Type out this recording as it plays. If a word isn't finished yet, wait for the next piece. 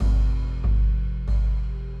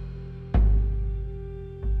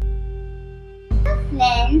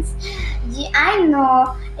friends, I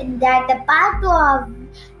know that the part of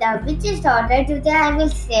the witch's daughter. Today I will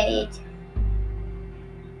say it.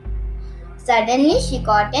 Suddenly she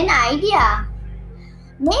got an idea.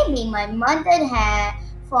 Maybe my mother had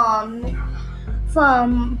formula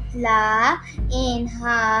in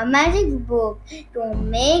her magic book to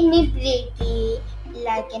make me pretty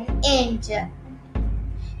like an angel.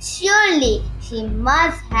 Surely she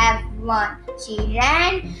must have one. She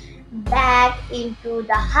ran back into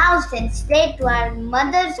the house and straight to her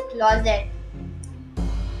mother's closet.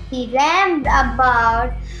 She ran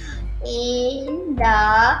about in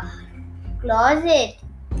the closet,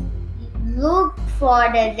 looked for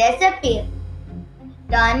the recipe,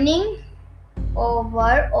 turning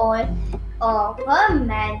over all of her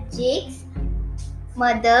mother's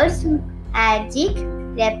magic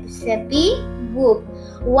recipe book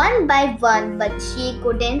one by one, but she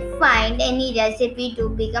couldn't find any recipe to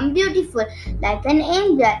become beautiful like an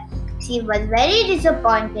angel. She was very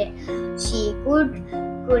disappointed. She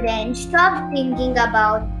couldn't stop thinking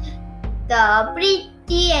about the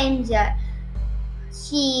pretty angel.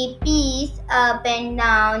 She paced up and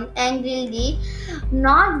down angrily,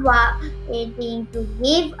 not waiting to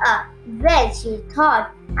give up. Well, she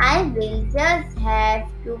thought, I will just have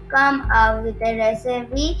to come up with a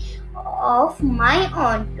recipe of my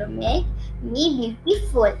own to make me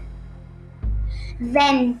beautiful.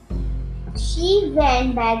 When she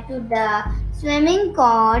went back to the swimming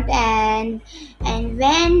court and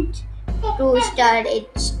went to start it,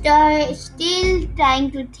 still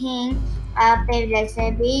trying to think up a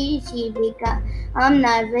recipe. She became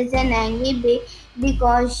nervous and angry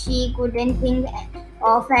because she couldn't think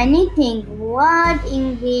of anything. What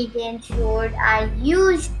ingredients should I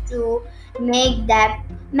use to make that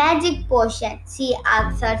magic potion? She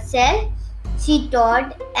asked herself. She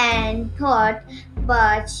thought and thought,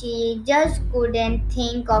 but she just couldn't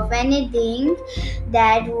think of anything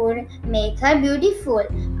that would make her beautiful.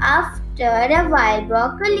 After a while,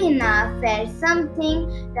 Broccolina felt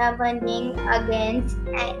something rubbing against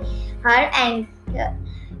her ankle.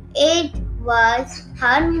 It was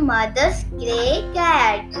her mother's grey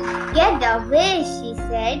cat. Get away, she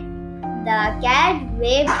said. The cat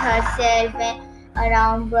waved herself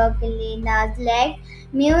around Broccolina's leg,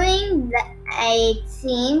 mewing. It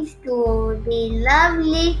seems to be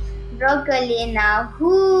lovely Broccolina,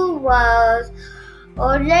 who was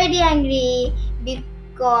already angry,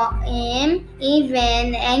 became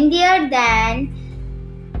even angrier than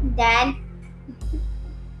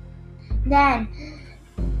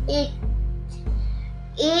it.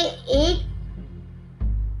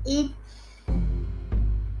 It.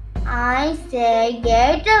 I said,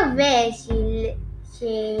 get away, she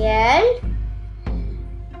yelled.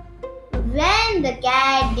 When the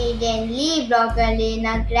cat didn't leave,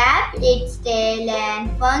 Broccolina grabbed its tail and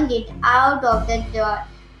flung it out of the door.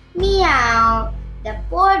 Meow! The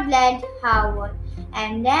poor lad howled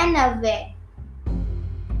and ran away.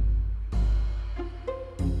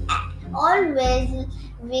 Always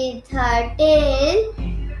with her tail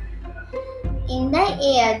in the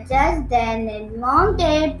air. Just then a long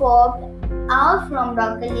tail popped out from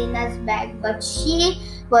Broccolina's back, but she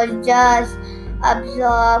was just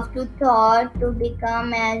absorbed to thought to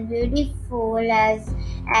become as beautiful as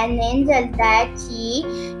an angel that she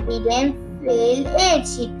didn't feel it.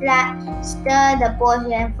 She stirred the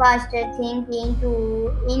potion faster, thinking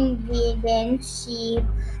to ingredients she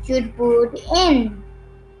should put in.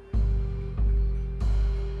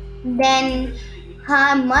 Then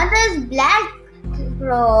her mother's black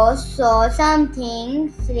crow saw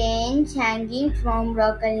something strange hanging from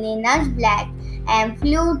Broccolina's back and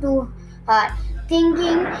flew to her,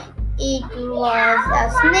 thinking it was a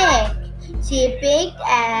snake. She picked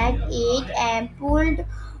at it and pulled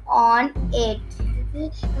on it.